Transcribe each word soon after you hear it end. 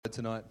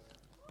tonight.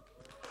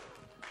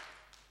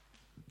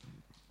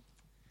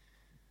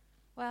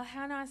 Well,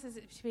 how nice is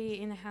it to be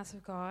in the house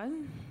of God?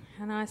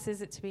 How nice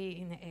is it to be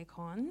in the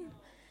aircon?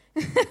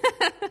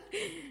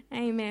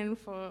 Amen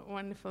for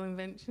wonderful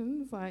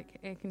inventions like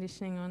air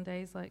conditioning on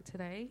days like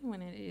today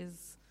when it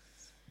is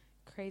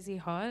crazy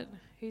hot.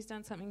 Who's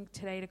done something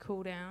today to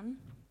cool down?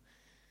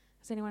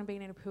 Has anyone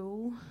been in a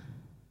pool?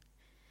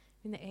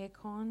 In the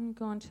aircon?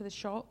 Gone to the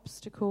shops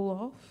to cool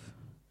off?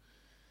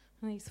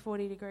 On these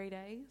 40-degree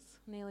days,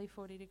 nearly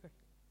 40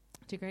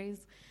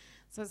 degrees.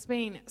 So it's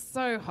been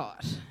so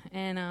hot,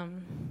 and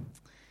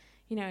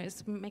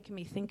it's making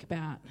me think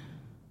about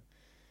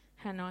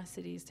how nice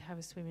it is to have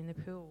a swim in the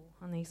pool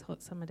on these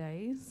hot summer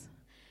days.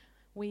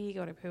 We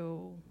got a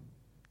pool.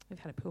 We've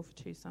had a pool for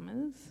 2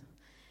 summers,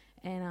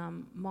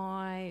 and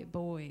my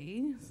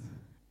boys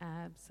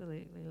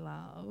absolutely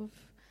love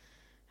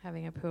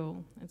having a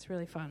pool. It's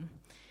really fun,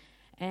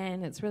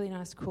 and it's really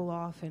nice to cool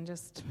off and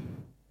just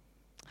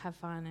have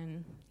fun.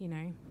 And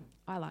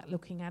I like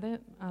looking at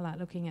it. I like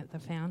looking at the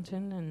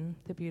fountain and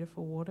the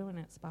beautiful water when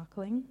it's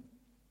sparkling.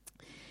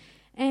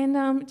 And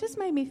it just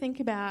made me think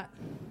about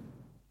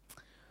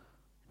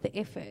the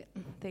effort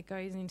that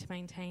goes into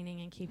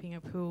maintaining and keeping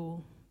a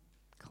pool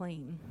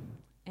clean.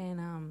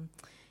 And,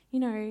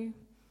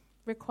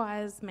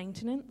 requires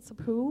maintenance, a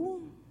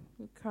pool.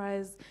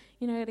 Requires,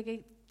 to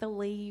get the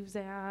leaves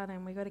out,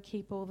 and we've got to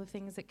keep all the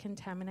things that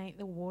contaminate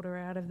the water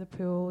out of the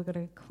pool. We've got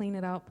to clean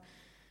it up.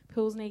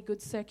 Pools need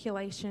good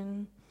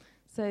circulation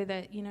so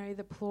that,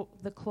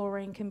 the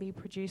chlorine can be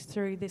produced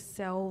through this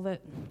cell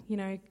that,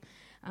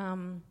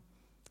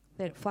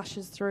 that it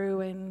flushes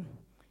through, and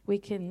we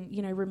can,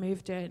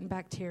 remove dirt and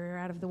bacteria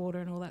out of the water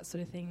and all that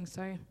sort of thing.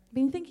 So I've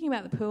been thinking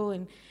about the pool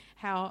and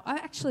how I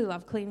actually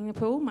love cleaning the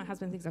pool. My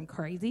husband thinks I'm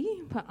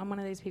crazy, but I'm one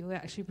of those people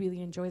that actually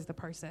really enjoys the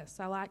process.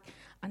 I like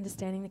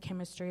understanding the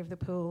chemistry of the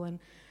pool and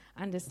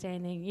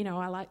understanding,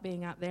 I like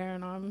being up there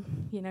and I'm,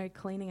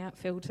 cleaning out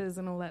filters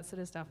and all that sort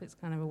of stuff. It's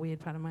kind of a weird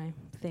part of my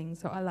thing,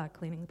 so I like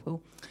cleaning the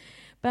pool.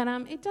 But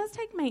it does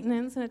take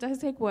maintenance and it does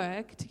take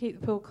work to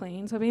keep the pool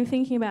clean. So I've been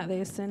thinking about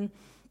this, and,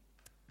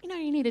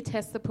 you need to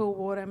test the pool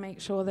water,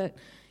 make sure that,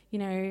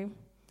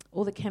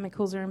 all the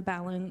chemicals are in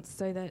balance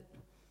so that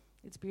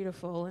it's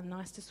beautiful and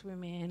nice to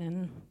swim in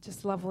and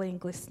just lovely and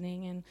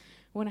glistening. And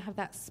we want to have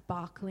that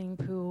sparkling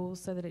pool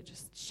so that it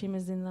just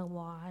shimmers in the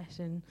light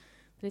and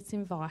that it's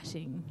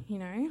inviting,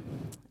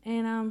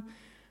 And I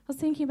was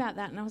thinking about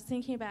that, and I was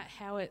thinking about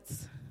how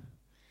it's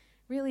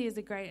really is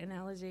a great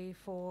analogy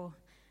for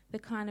the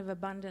kind of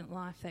abundant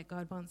life that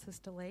God wants us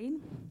to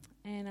lead.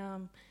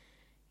 And,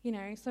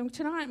 so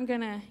tonight I'm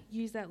going to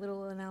use that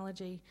little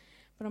analogy,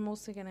 but I'm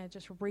also going to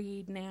just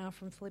read now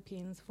from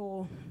Philippians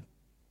 4,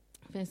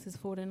 verses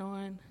 4 to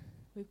 9.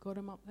 We've got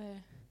them up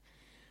there.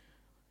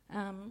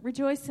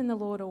 Rejoice in the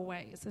Lord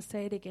always. I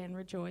say it again,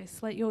 rejoice.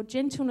 Let your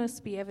gentleness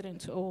be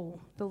evident to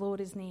all. The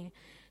Lord is near.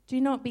 Do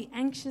not be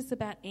anxious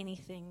about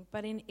anything,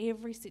 but in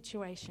every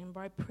situation,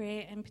 by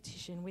prayer and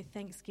petition, with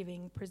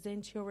thanksgiving,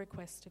 present your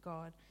requests to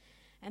God.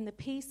 And the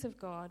peace of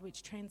God,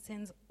 which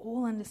transcends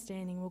all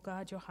understanding, will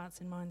guard your hearts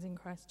and minds in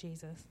Christ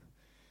Jesus.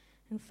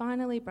 And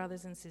finally,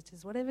 brothers and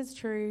sisters, whatever is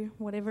true,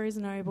 whatever is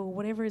noble,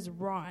 whatever is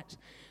right,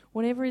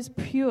 whatever is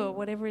pure,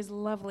 whatever is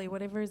lovely,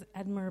 whatever is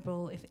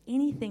admirable, if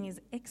anything is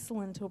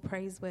excellent or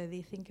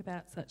praiseworthy, think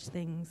about such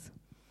things.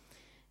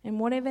 And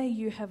whatever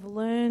you have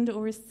learned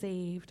or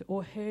received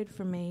or heard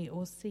from me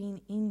or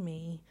seen in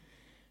me,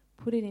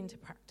 put it into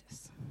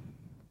practice.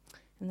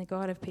 And the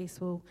God of peace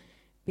will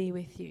be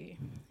with you.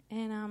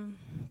 And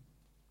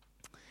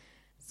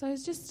so I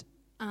was just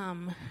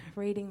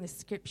reading the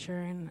scripture,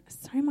 and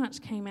so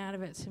much came out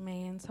of it to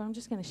me, and so I'm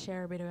just going to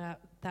share a bit about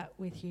that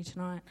with you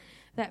tonight.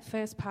 That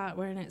first part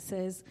wherein it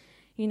says,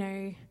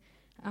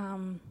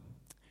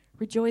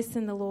 rejoice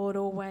in the Lord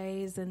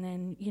always, and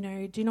then,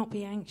 do not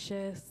be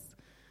anxious,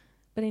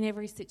 but in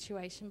every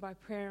situation, by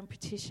prayer and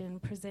petition,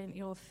 present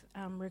your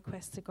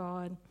request to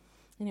God,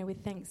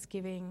 with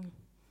thanksgiving,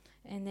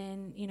 and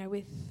then,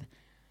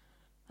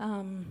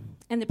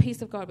 and the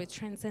peace of God, which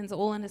transcends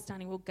all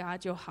understanding, will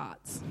guard your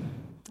hearts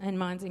and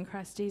minds in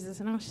Christ Jesus.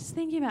 And I was just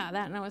thinking about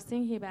that, and I was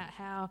thinking about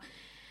how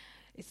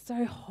it's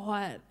so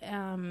hot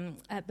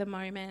at the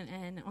moment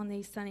and on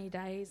these sunny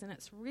days, and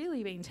it's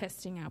really been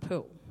testing our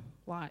pool.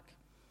 Like,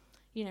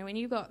 when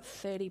you've got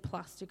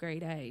 30-plus degree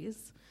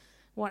days,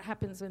 what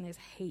happens when there's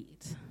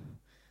heat?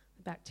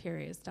 The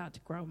bacteria start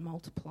to grow and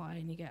multiply,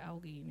 and you get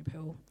algae in your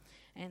pool.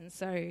 And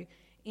so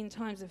in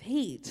times of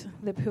heat,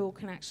 the pool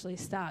can actually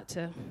start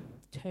to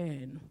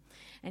turn.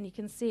 And you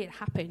can see it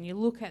happen. You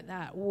look at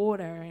that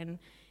water, and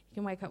you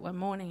can wake up one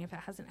morning if it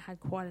hasn't had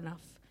quite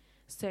enough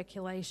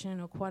circulation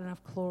or quite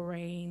enough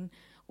chlorine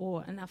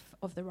or enough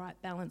of the right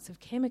balance of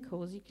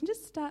chemicals, you can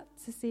just start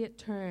to see it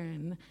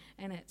turn,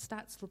 and it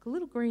starts to look a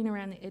little green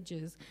around the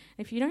edges.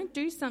 If you don't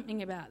do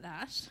something about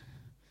that,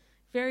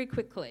 very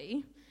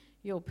quickly,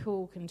 your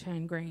pool can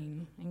turn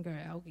green and go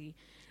algae.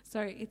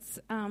 So it's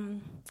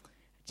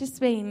just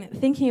been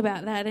thinking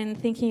about that and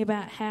thinking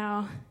about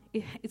how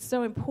it's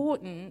so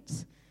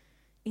important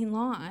in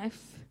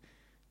life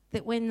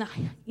that when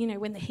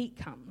the heat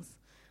comes,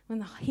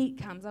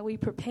 are we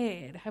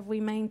prepared? Have we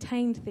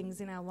maintained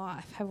things in our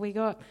life? Have we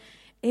got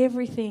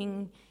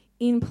everything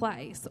in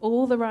place,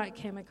 all the right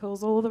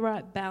chemicals, all the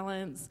right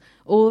balance,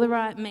 all the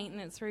right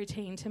maintenance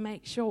routine to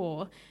make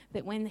sure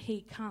that when the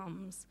heat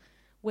comes,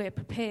 we're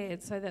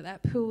prepared so that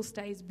that pool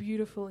stays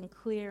beautiful and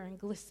clear and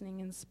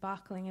glistening and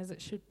sparkling as it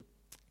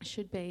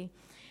should be.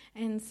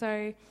 And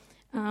so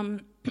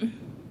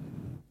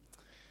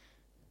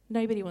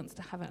nobody wants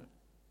to have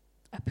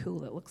a pool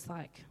that looks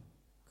like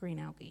green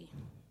algae.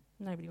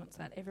 Nobody wants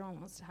that. Everyone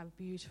wants to have a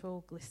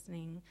beautiful,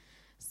 glistening,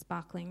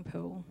 sparkling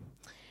pool.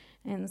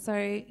 And so,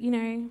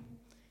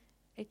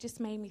 it just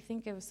made me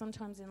think of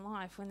sometimes in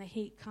life when the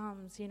heat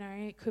comes,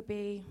 it could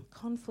be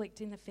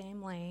conflict in the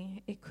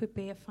family. It could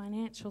be a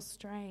financial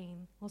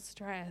strain or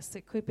stress.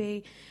 It could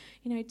be,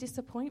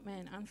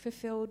 disappointment,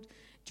 unfulfilled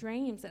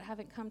dreams that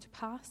haven't come to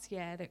pass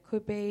yet. It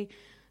could be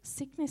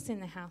sickness in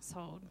the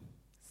household.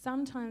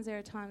 Sometimes there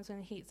are times when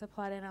the heat's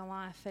applied in our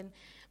life, and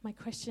my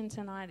question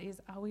tonight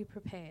is, are we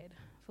prepared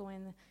for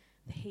when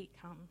the heat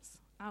comes?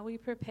 Are we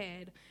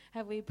prepared?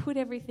 Have we put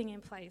everything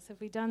in place?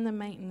 Have we done the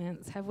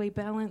maintenance? Have we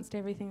balanced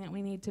everything that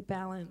we need to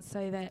balance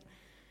so that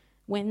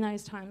when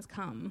those times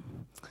come,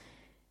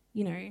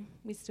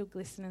 we still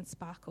glisten and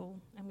sparkle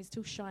and we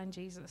still shine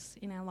Jesus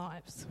in our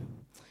lives?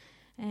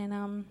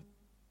 And,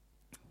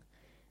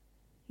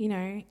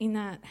 in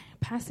that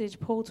passage,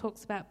 Paul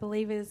talks about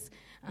believers,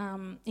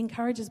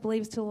 encourages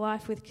believers to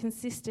life with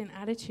consistent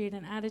attitude,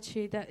 an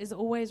attitude that is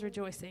always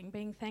rejoicing,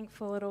 being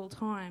thankful at all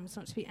times,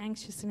 not to be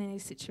anxious in any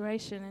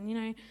situation.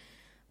 And,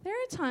 there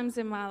are times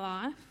in my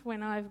life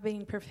when I've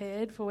been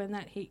prepared for when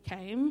that heat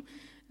came.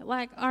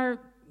 Like, I've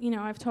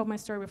told my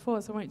story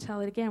before, so I won't tell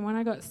it again. When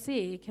I got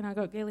sick and I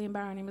got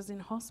Guillain-Barré and was in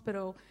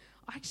hospital,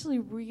 I actually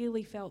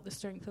really felt the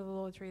strength of the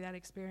Lord through that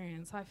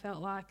experience. I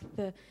felt like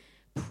the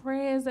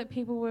prayers that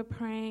people were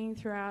praying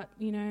throughout,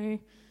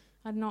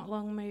 I'd not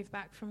long moved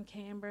back from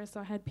Canberra,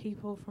 so I had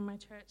people from my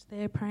church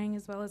there praying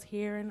as well as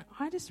here, and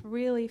I just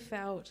really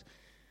felt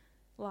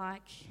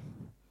like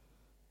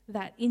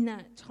that in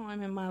that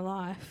time in my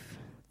life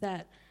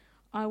that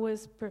I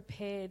was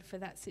prepared for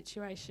that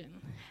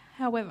situation.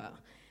 However,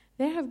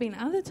 there have been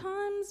other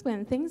times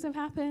when things have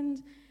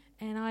happened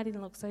and I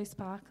didn't look so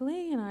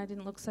sparkly and I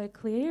didn't look so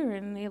clear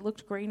and it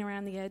looked green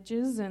around the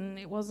edges and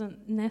it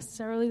wasn't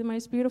necessarily the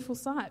most beautiful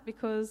sight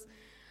because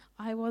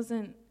I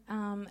wasn't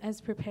as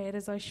prepared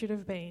as I should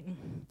have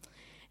been.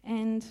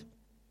 And,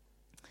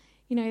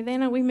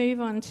 then we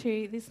move on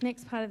to this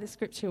next part of the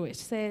scripture which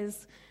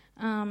says,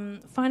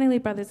 finally,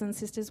 brothers and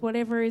sisters,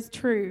 whatever is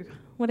true,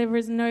 whatever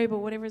is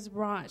noble, whatever is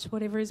right,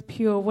 whatever is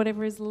pure,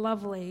 whatever is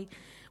lovely,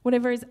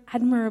 whatever is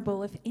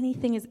admirable, if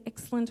anything is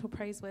excellent or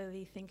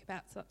praiseworthy, think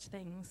about such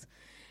things.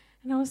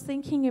 And I was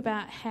thinking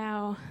about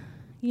how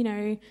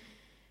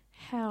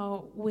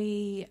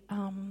we,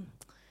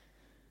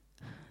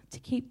 to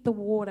keep the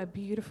water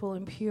beautiful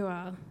and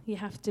pure, you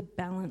have to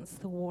balance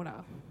the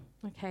water.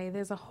 Okay,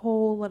 there's a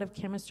whole lot of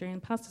chemistry,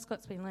 and Pastor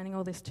Scott's been learning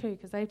all this too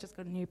because they've just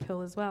got a new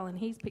pill as well, and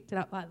he's picked it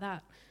up like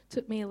that.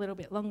 Took me a little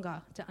bit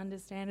longer to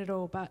understand it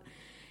all, but,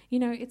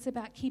 it's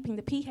about keeping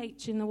the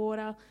pH in the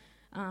water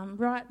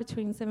right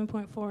between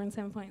 7.4 and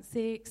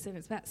 7.6, and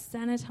it's about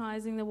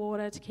sanitising the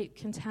water to keep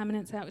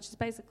contaminants out, which is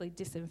basically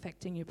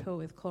disinfecting your pool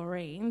with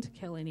chlorine to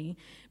kill any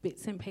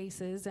bits and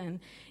pieces. And,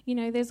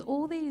 there's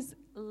all these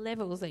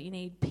levels that you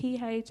need: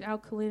 pH,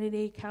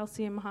 alkalinity,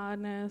 calcium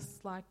hardness,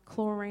 like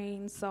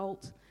chlorine,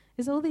 salt.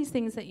 There's all these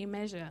things that you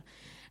measure.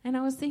 And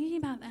I was thinking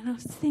about that, and I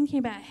was thinking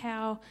about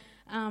how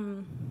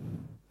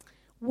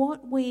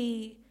what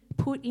we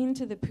put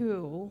into the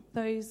pool,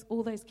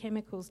 all those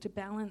chemicals to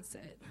balance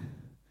it,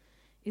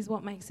 is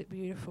what makes it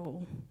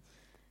beautiful.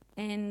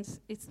 And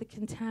it's the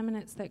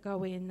contaminants that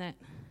go in that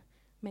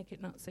make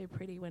it not so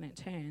pretty when it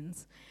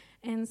turns.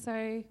 And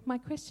so my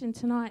question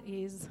tonight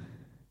is,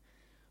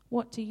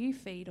 what do you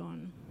feed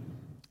on?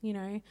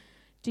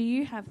 Do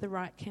you have the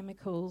right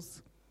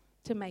chemicals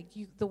to make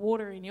the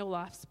water in your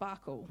life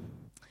sparkle?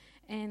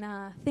 And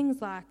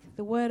things like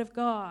the Word of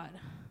God.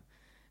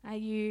 Are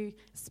you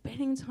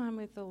spending time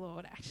with the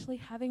Lord, actually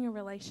having a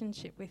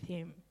relationship with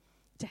Him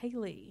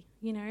daily?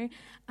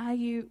 Are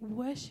you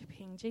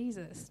worshipping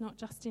Jesus, not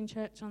just in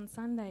church on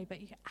Sunday, but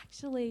you're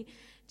actually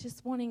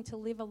just wanting to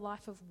live a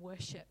life of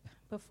worship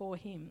before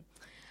Him?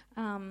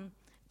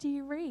 Do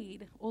you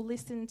read or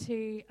listen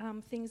to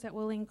things that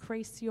will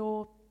increase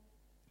your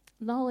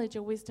knowledge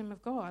or wisdom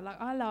of God? Like,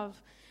 I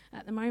love,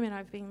 at the moment,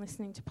 I've been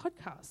listening to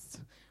podcasts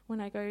when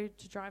I go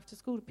to drive to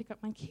school to pick up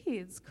my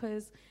kids,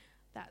 because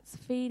that's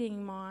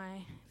feeding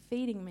me,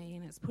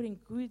 and it's putting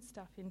good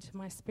stuff into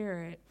my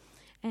spirit.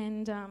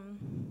 And,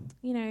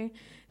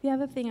 the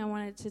other thing I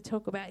wanted to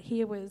talk about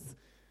here was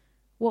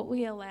what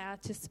we allow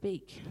to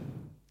speak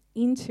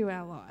into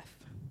our life,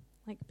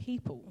 like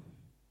people.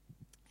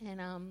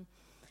 And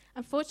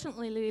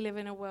unfortunately, we live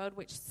in a world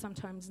which is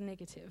sometimes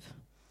negative.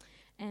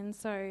 And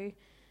so,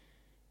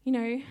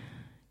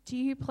 do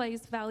you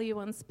place value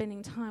on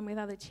spending time with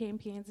other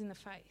champions in the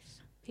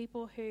faith?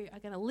 people who are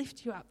going to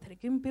lift you up, that are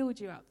going to build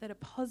you up, that are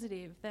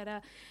positive, that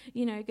are,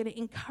 going to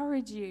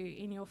encourage you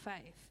in your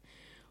faith?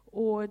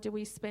 Or do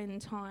we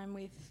spend time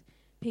with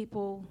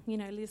people,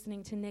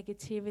 listening to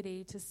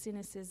negativity, to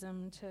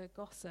cynicism, to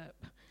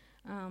gossip?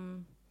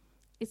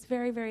 It's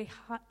very, very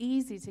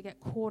easy to get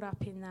caught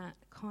up in that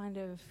kind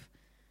of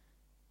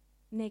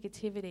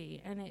negativity,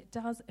 and it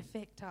does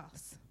affect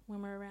us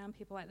when we're around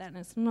people like that. And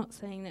it's not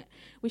saying that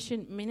we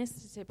shouldn't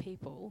minister to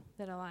people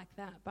that are like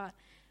that, but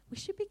we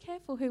should be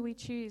careful who we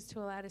choose to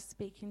allow to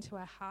speak into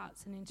our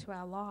hearts and into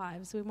our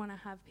lives. We want to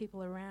have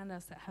people around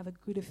us that have a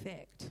good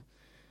effect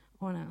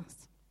on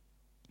us.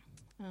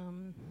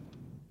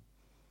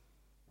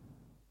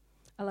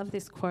 I love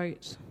this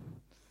quote.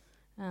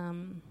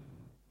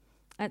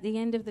 At the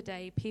end of the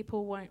day,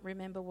 people won't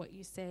remember what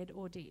you said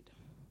or did.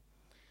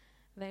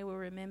 They will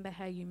remember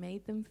how you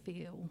made them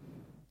feel.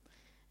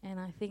 And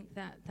I think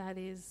that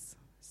is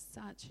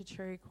such a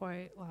true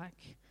quote.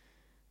 Like,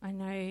 I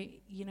know,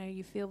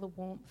 you feel the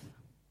warmth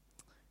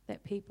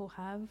that people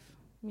have.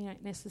 You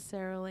don't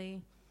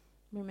necessarily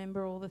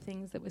remember all the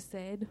things that were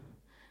said.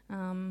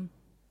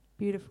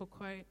 Beautiful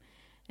quote.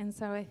 And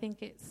so I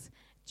think it's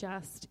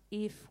just,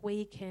 if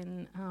we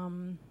can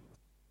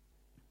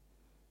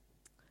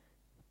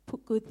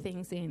put good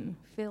things in,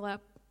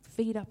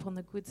 feed up on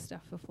the good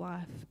stuff of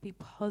life, be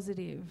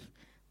positive,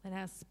 let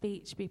our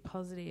speech be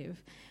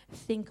positive,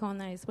 think on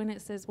those. When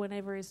it says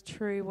whatever is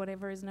true,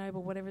 whatever is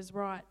noble, whatever is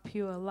right,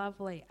 pure,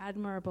 lovely,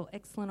 admirable,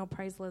 excellent or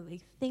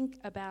praiseworthy, think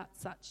about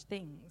such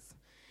things.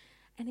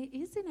 And it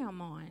is in our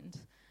mind.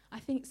 I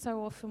think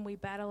so often we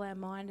battle our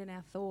mind and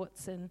our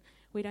thoughts, and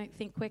we don't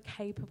think we're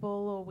capable,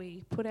 or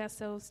we put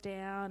ourselves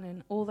down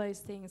and all those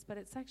things, but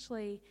it's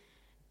actually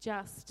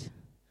just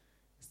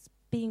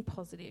being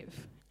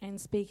positive and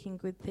speaking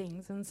good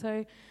things. And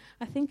so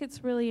I think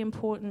it's really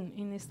important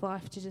in this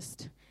life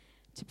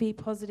to be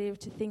positive,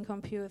 to think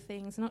on pure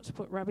things, not to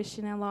put rubbish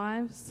in our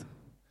lives.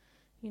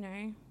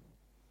 I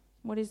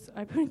put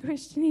a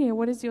question here,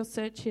 what does your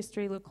search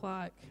history look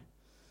like?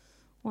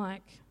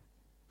 Like,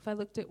 if I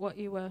looked at what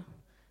you were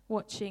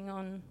watching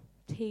on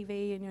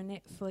TV and your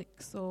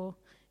Netflix or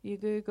your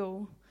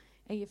Google,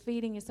 are you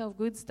feeding yourself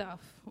good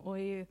stuff, or are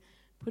you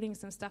putting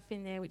some stuff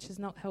in there which is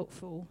not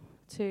helpful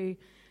to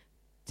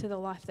the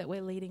life that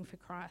we're leading for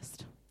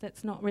Christ,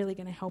 that's not really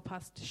going to help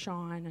us to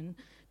shine and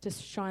to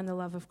shine the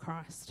love of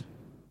Christ?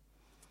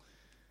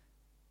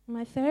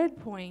 My third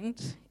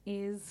point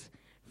is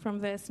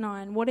from verse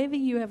 9, whatever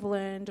you have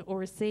learned or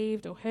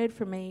received or heard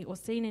from me or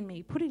seen in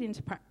me, put it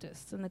into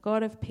practice, and the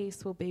God of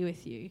peace will be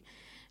with you.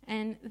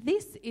 And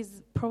this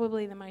is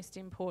probably the most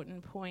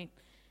important point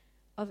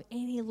of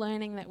any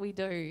learning that we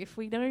do. If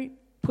we don't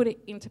put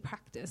it into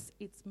practice,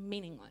 it's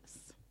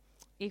meaningless.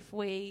 If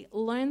we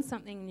learn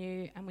something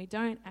new and we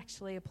don't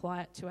actually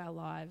apply it to our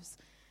lives,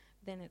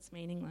 then it's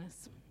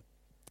meaningless.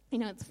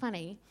 It's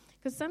funny,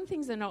 because some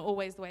things are not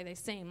always the way they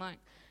seem. Like,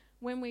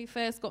 when we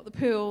first got the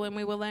pool and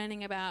we were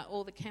learning about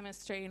all the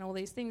chemistry and all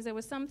these things, there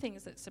were some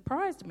things that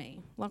surprised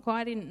me. Like,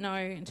 I didn't know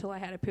until I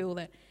had a pool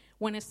that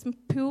when a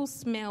pool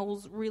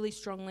smells really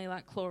strongly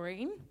like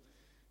chlorine,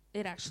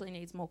 it actually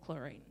needs more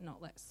chlorine,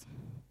 not less,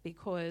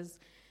 because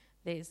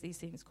there's these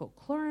things called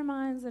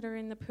chloramines that are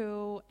in the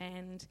pool,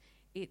 and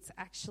it's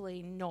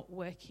actually not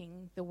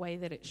working the way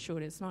that it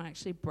should. It's not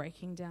actually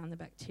breaking down the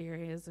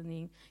bacteria and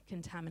the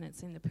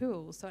contaminants in the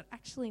pool. So it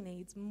actually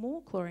needs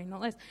more chlorine, not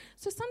less.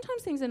 So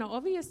sometimes things are not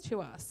obvious to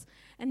us.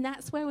 And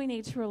that's where we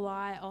need to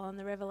rely on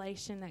the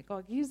revelation that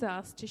God gives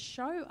us to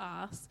show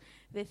us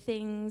the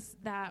things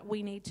that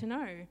we need to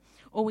know.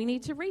 Or we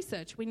need to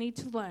research, we need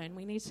to learn,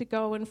 we need to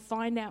go and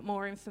find out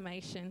more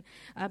information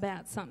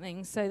about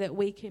something so that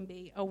we can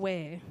be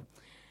aware.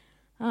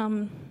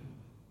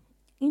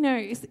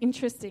 It's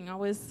interesting.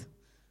 I've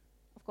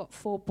got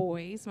 4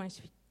 boys.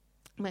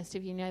 Most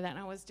of you know that. And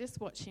I was just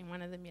watching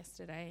one of them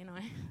yesterday, and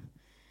I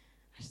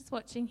was just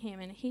watching him,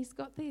 and he's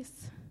got this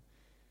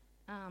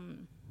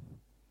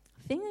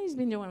thing that he's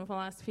been doing for the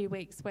last few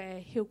weeks, where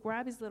he'll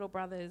grab his little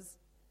brother's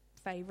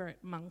favourite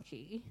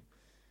monkey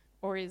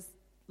or his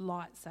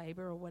lightsaber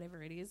or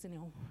whatever it is, and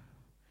he'll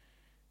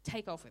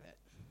take off with it.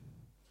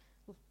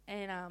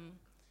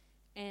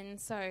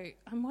 And so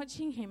I'm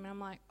watching him, and I'm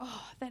like,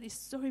 oh, that is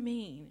so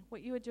mean.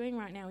 What you are doing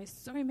right now is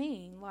so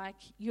mean. Like,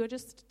 you're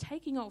just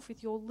taking off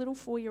with your little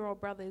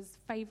 4-year-old brother's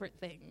favourite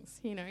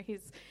things,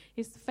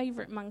 his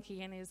favourite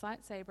monkey and his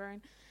lightsaber.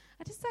 And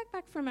I just sat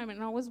back for a moment,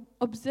 and I was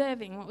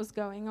observing what was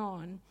going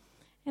on.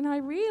 And I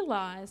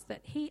realised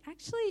that he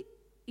actually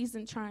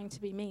isn't trying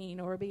to be mean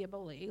or be a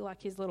bully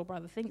like his little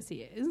brother thinks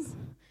he is.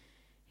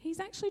 He's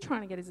actually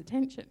trying to get his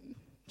attention,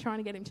 trying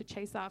to get him to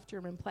chase after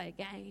him and play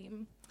a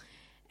game.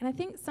 And I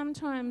think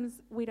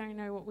sometimes we don't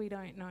know what we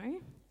don't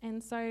know.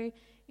 And so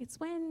it's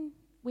when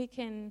we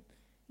can,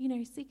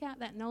 seek out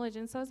that knowledge.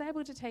 And so I was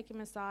able to take him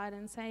aside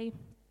and say,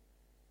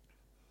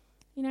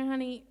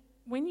 honey,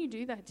 when you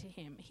do that to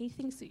him, he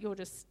thinks that you're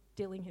just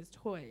stealing his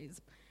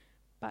toys.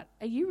 But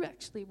are you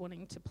actually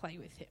wanting to play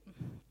with him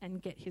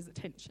and get his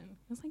attention?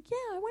 I was like,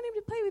 yeah, I want him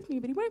to play with me,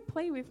 but he won't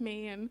play with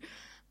me. And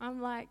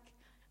I'm like,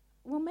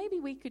 well, maybe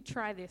we could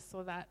try this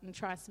or that and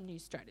try some new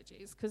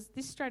strategies, because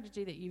this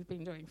strategy that you've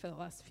been doing for the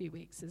last few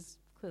weeks is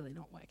clearly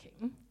not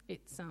working.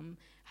 It's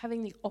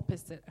having the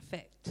opposite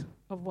effect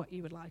of what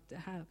you would like to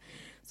have.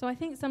 So I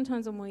think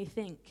sometimes when we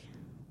think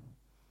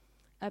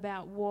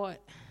about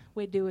what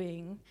we're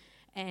doing,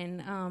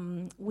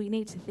 and we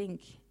need to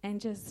think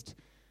and just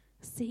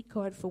seek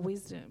God for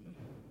wisdom,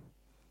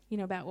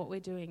 about what we're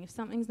doing. If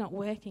something's not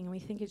working and we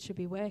think it should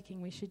be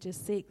working, we should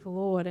just seek the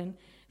Lord. And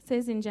it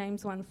says in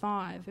James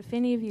 1:5, if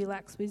any of you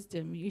lacks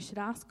wisdom, you should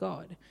ask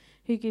God,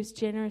 who gives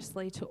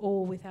generously to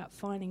all without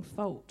finding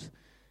fault,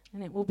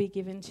 and it will be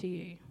given to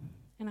you.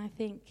 And I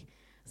think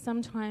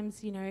sometimes,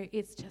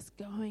 it's just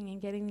going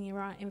and getting the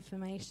right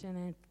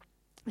information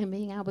and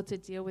being able to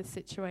deal with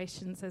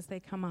situations as they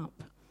come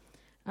up.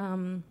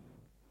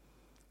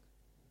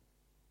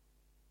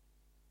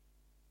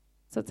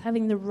 So it's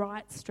having the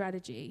right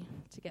strategy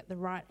to get the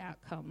right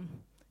outcome,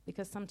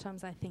 because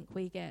sometimes I think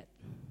we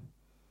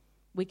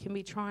can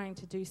be trying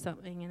to do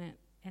something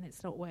and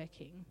it's not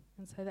working.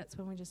 And so that's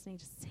when we just need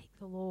to seek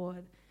the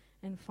Lord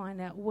and find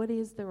out, what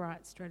is the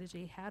right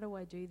strategy? How do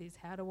I do this?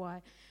 How do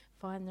I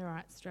find the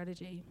right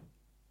strategy?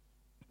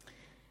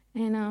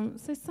 And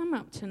so sum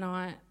up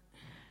tonight.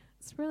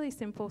 It's a really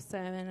simple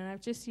sermon, and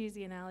I've just used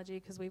the analogy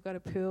because we've got a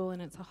pool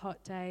and it's a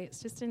hot day.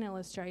 It's just an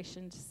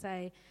illustration to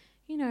say,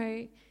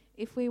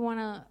 if we want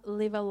to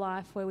live a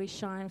life where we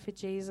shine for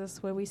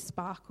Jesus, where we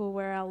sparkle,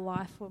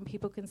 when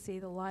people can see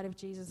the light of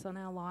Jesus on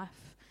our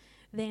life,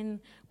 then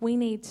we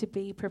need to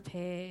be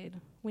prepared.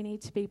 We need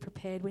to be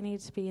prepared. We need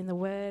to be in the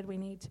Word. We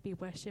need to be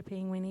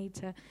worshipping. We need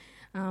to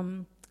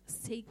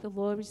seek the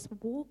Lord. We just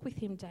walk with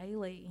Him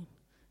daily.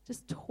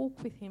 Just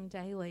talk with Him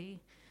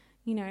daily,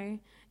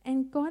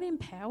 And God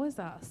empowers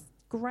us.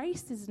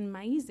 Grace is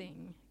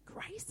amazing.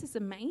 Grace is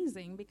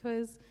amazing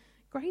because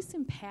grace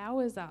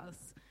empowers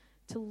us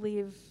to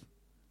live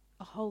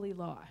a holy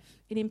life.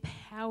 It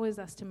empowers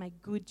us to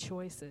make good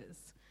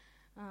choices.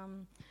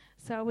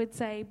 So I would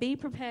say, be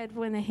prepared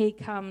for when the heat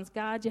comes.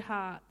 Guard your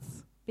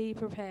hearts. Be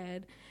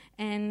prepared.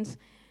 And,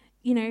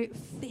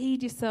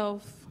 feed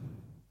yourself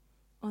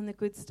on the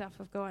good stuff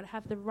of God.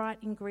 Have the right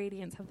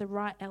ingredients, have the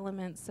right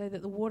elements so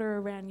that the water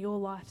around your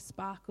life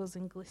sparkles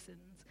and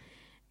glistens.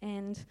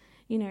 And,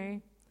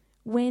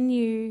 when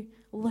you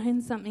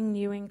learn something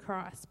new in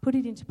Christ, put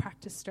it into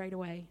practice straight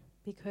away,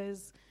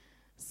 because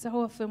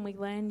so often we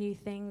learn new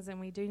things and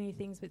we do new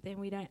things, but then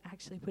we don't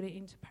actually put it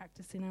into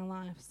practice in our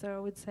life. So I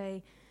would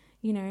say,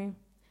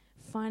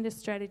 find a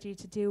strategy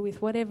to deal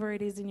with whatever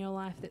it is in your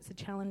life that's a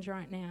challenge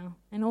right now.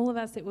 And all of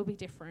us, it will be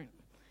different,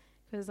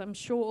 because I'm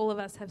sure all of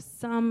us have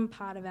some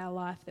part of our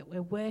life that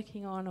we're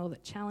working on or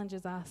that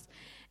challenges us.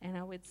 And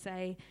I would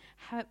say,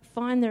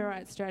 find the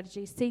right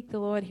strategy, seek the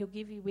Lord, He'll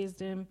give you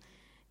wisdom,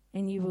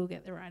 and you will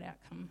get the right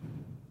outcome.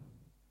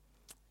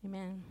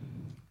 Amen.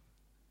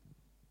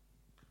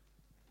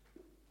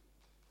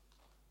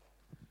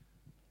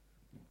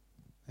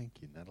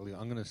 Thank you, Natalie.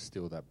 I'm going to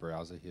steal that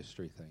browser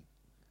history thing.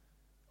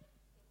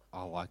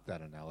 I like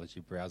that analogy,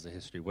 browser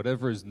history.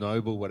 Whatever is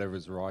noble, whatever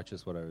is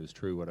righteous, whatever is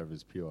true, whatever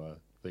is pure,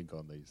 think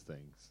on these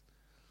things.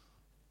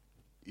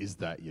 Is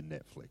that your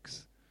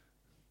Netflix?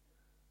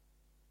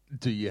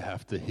 Do you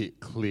have to hit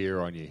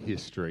clear on your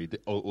history?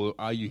 Or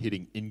are you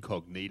hitting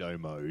incognito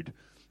mode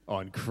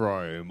on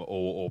Chrome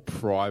or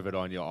private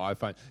on your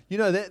iPhone?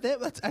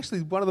 That's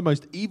actually one of the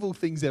most evil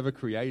things ever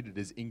created,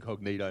 is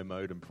incognito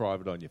mode and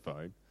private on your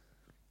phone.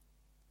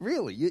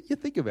 Really, you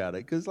think about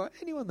it, because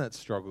anyone that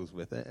struggles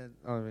with it,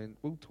 and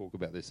we'll talk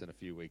about this in a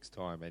few weeks'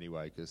 time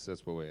anyway, because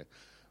that's what we're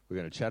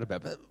going to chat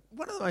about. But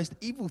one of the most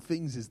evil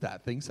things is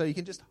that thing, so you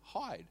can just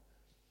hide,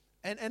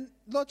 and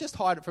not just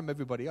hide it from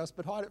everybody else,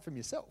 but hide it from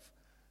yourself.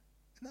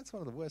 And that's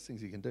one of the worst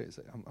things you can do.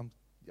 So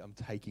I'm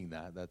taking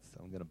that.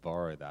 I'm going to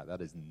borrow that. That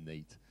is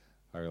neat.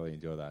 I really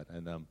enjoy that.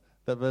 And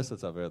that verse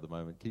that's up there at the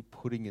moment, keep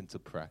putting into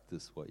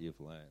practice what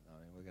you've learned.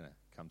 We're going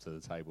to come to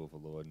the table of the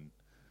Lord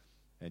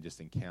and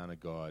just encounter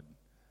God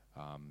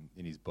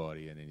in His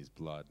body and in His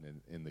blood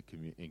and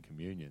in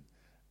communion.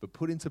 But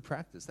put into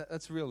practice.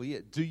 That's really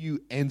it. Do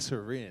you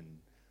enter in?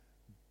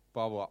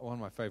 Bible, one of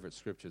my favorite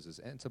scriptures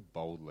is, enter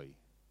boldly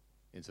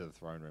into the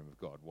throne room of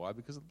God. Why?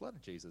 Because the blood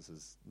of Jesus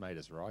has made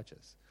us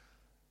righteous.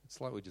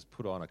 It's like we just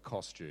put on a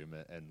costume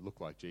and look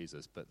like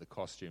Jesus, but the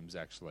costume's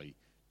actually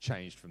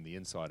changed from the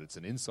inside. It's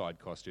an inside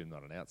costume,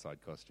 not an outside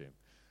costume.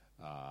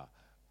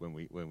 When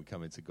we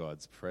come into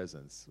God's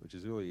presence, which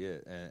is really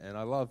it. And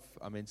I love,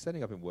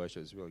 standing up in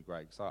worship is really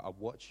great, because I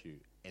watch you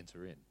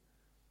enter in.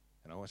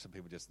 And I watch some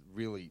people just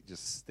really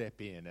just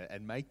step in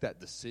and make that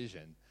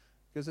decision,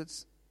 because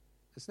it's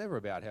never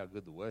about how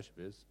good the worship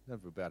is,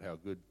 never about how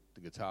good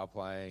the guitar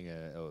playing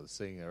or the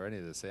singing or any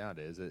of the sound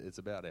is. It's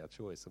about our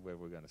choice of where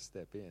we're going to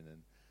step in,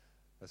 and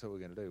that's what we're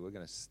going to do. We're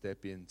going to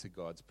step into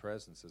God's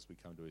presence as we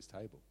come to His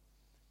table.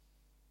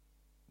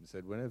 He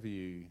said, whenever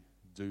you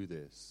do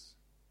this,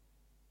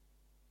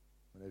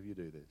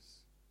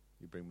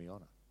 you bring me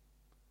honor.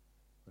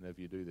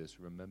 Whenever you do this,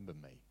 remember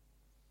me.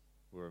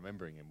 We're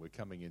remembering Him. We're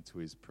coming into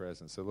His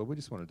presence. So, Lord, we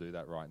just want to do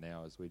that right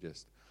now as we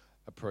just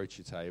approach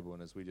your table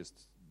and as we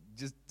just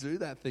just do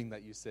that thing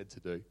that you said to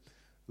do.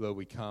 Lord,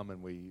 we come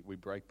and we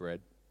break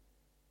bread.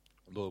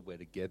 Lord, we're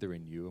together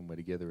in you and we're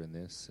together in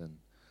this. And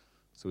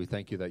so we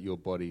thank you that your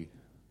body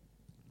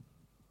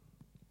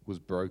was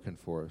broken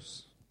for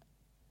us.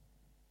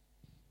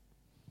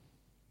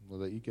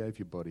 Lord, that you gave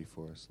your body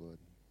for us, Lord.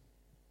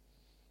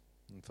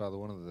 And Father,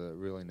 one of the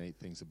really neat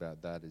things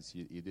about that is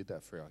you did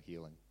that for our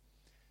healing.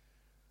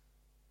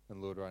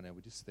 And Lord, right now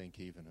we just think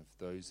even of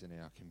those in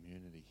our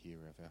community here,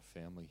 of our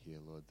family here,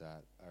 Lord,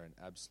 that are in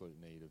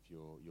absolute need of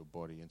your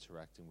body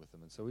interacting with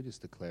them. And so we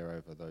just declare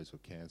over those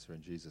with cancer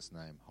in Jesus'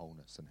 name,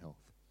 wholeness and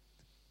health.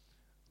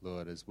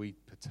 Lord, as we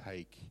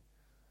partake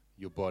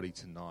your body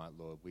tonight,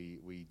 Lord,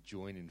 we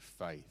join in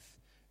faith,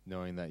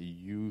 knowing that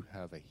you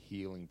have a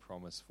healing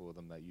promise for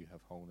them, that you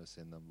have wholeness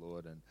in them,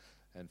 Lord.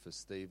 And for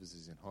Steve, as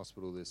he's in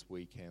hospital this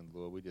weekend,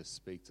 Lord, we just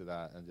speak to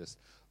that and just,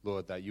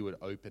 Lord, that you would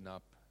open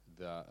up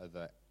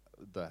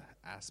the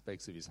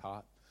aspects of his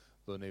heart,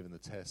 Lord, and even the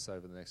tests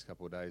over the next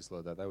couple of days,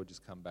 Lord, that they would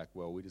just come back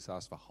well. We just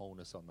ask for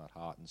wholeness on that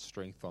heart and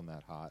strength on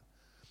that heart,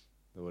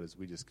 Lord, as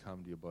we just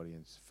come to your body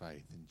in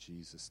faith in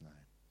Jesus' name.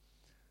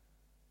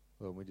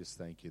 Lord, we just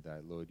thank you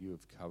that, Lord, you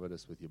have covered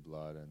us with your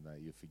blood and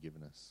that you've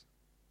forgiven us.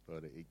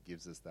 Lord, it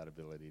gives us that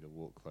ability to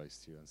walk close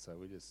to you. And so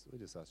we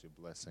just ask your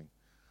blessing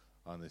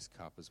on this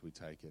cup as we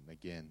take it. And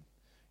again,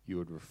 you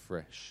would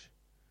refresh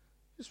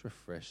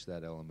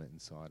that element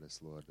inside us,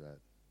 Lord,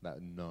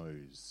 that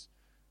knows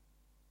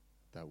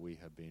that we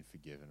have been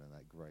forgiven and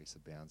that grace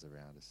abounds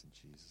around us in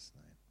Jesus'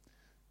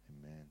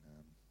 name. Amen.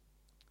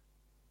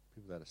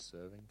 People that are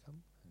serving, come.